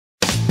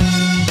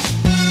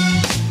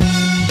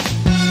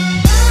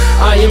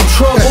I am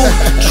trouble,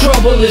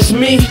 trouble is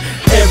me.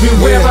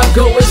 Everywhere I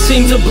go it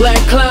seems a black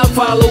cloud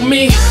follow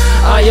me.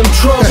 I am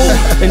trouble,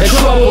 and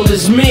trouble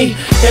is me.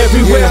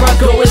 Everywhere I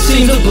go it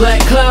seems a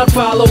black cloud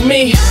follow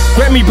me.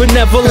 Grant me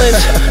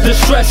benevolence, the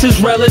stress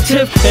is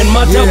relative. And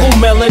my double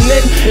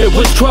melanin, it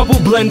was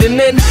trouble blending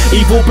in,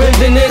 evil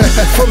bending in.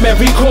 From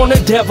every corner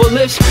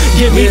devilish,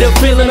 give me the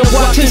feeling of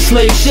watching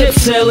slave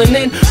ships sailing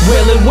in,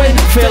 wailing wind,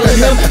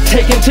 failing them,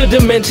 taken to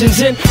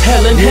dimensions in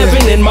hell and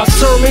heaven. In my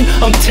sermon,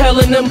 I'm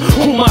telling them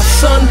who my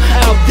son,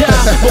 I'll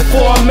die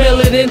before I mail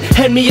it in.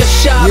 Hand me a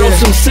shot of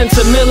some sense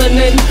of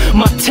melanin.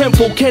 My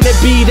temple, can it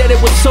be that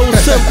it was so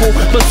simple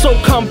but so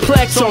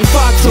complex? On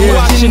Fox I'm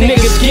watching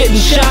niggas getting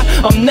shot,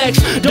 I'm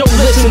next. Don't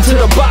listen to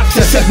the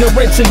boxes,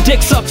 ignorance and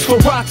dick sucks for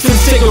rocks and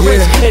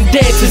cigarettes and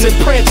dances and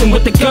prancing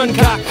with the gun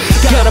cock.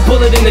 Got a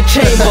bullet in the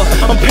chamber,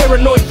 I'm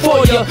paranoid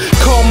for ya.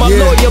 Call my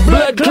lawyer,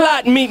 blood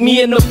clot, meet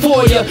me in the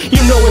foyer.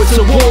 You know it's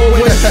a war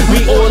when we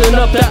oiling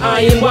up the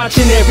iron,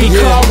 watching every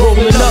car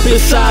rolling up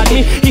beside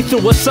me. He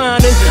threw a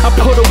sign in, I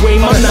put away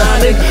my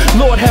nine in.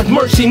 Lord have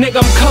mercy,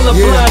 nigga, I'm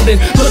colorblinded.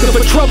 Looking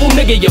for trouble,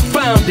 nigga, you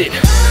found it.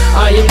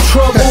 I am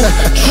trouble,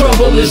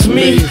 trouble is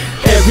me.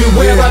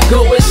 Everywhere I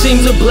go it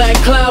seems a black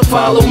cloud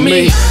follow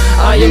me.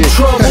 I am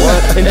trouble,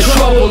 and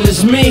trouble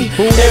is me.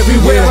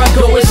 Everywhere I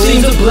go it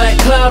seems a black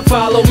cloud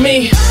follow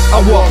me. I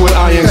walk with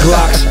iron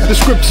Glocks, the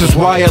scripts is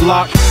wire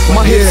locked.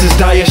 My hits is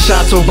dire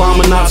shots,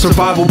 Obama not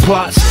survival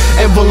plots.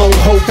 Envelope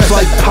hopes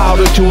like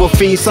powder to a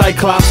fiend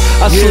cyclops.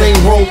 I sling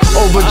rope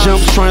over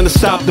jumps trying to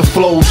stop the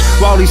flows,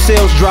 while these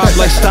sales drop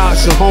like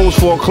stocks and homes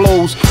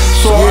foreclosed.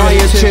 Saw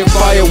iron tip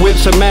fire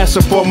whips a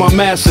master for my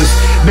masters.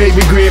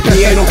 Baby grand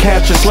piano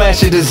capture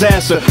slash a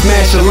disaster.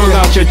 Mash a lung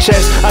out your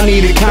chest, I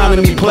need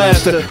economy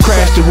plaster.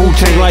 Crash the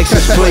Wu-Tang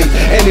license plate.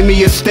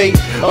 Enemy of state,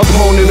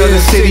 opponent of the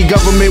city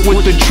government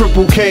with the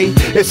triple K.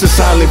 It's a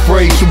silent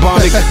phrase,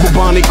 bubonic,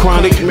 bubonic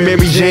chronic.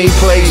 Mary Jane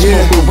plays,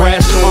 smoke with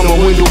rats on my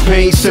window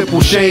pane. Simple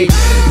shame,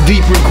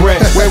 deep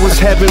regret. Where was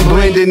heaven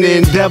blending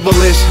in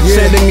devilish?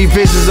 Sending me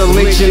visions of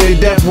lynching in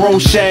death row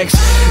shacks.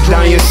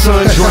 Dying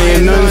sun,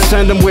 drying none,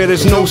 send them where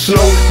there's no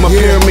snow. My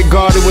pyramid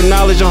guarded with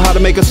knowledge on how to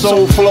make a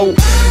soul float.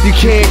 You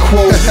can't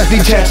quote,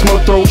 detach my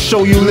throat,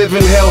 show you live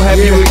in hell. Have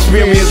you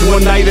experienced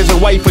one night as a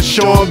wife of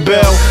Sean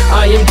Bell?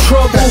 I am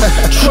trouble,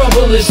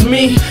 trouble is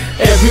me.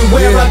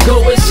 Everywhere I go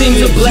it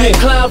seems a black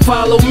cloud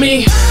follow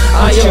me.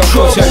 I am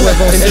trouble,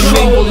 and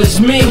trouble is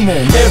me.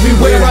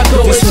 Everywhere I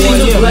go it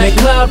seems a black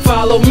cloud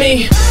follow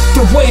me.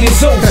 The wait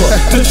is over,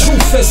 the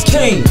truth has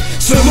came.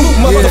 Salute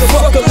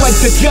motherfucker like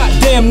the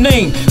goddamn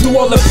name. Through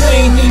all the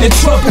pain and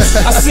troubles,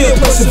 I still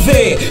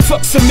persevere.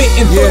 Fuck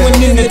submitting,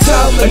 throwing in the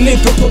towel, a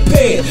nigga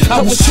prepared.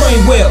 I was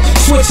trained well,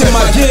 switching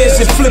my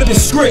gears and flipping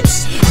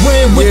scripts.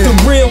 Ran with the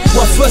real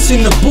while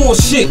flushing the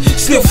bullshit.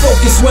 Still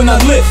focused when I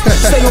lift,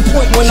 stay on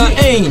point when I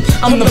aim.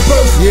 I'm the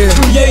birth,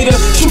 creator,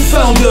 true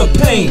founder of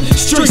pain.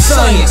 Street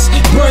science,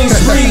 brains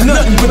breathe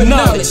nothing but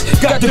knowledge.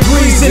 Got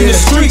degrees in the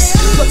streets,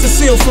 plus a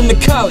seal from the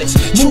college.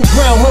 True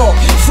groundhog,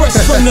 fresh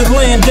from the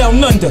land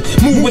down under.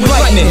 Move with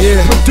lightning,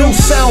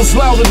 produce sounds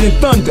louder than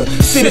thunder.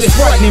 Shit is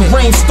frightening,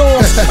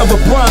 rainstorms of a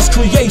bronze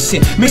creation.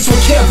 Mixed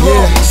with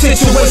Kevlaar,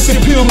 situation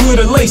pure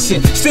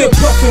mutilation. Still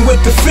puffing with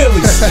the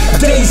Phillies,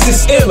 days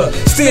is iller.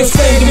 Still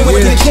standing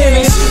with the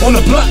cannons, on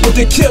the block with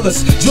the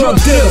killers.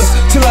 Drug dealers,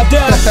 till I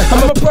die,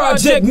 I'm a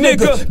project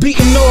nigga.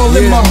 Beating all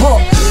in my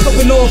heart,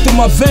 pumping all through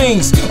my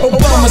veins.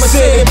 Obama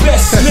said it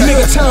best,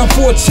 nigga, time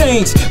for a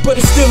change. But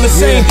it's still the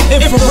same,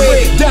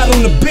 infrared, dot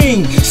on the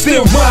beam.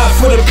 Still ride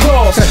for the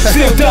cause,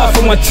 still die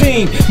for my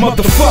team.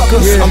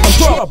 Motherfuckers, I'm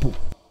trouble.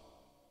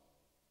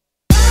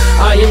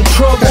 I am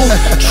trouble,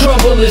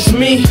 trouble is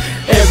me.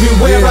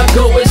 Everywhere I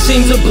go it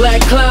seems a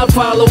black cloud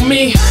follow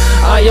me.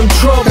 I am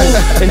trouble,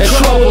 and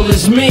trouble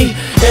is me.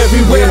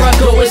 Everywhere I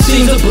go it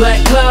seems a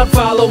black cloud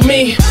follow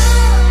me.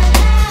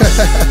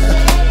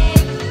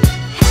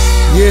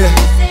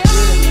 Yeah.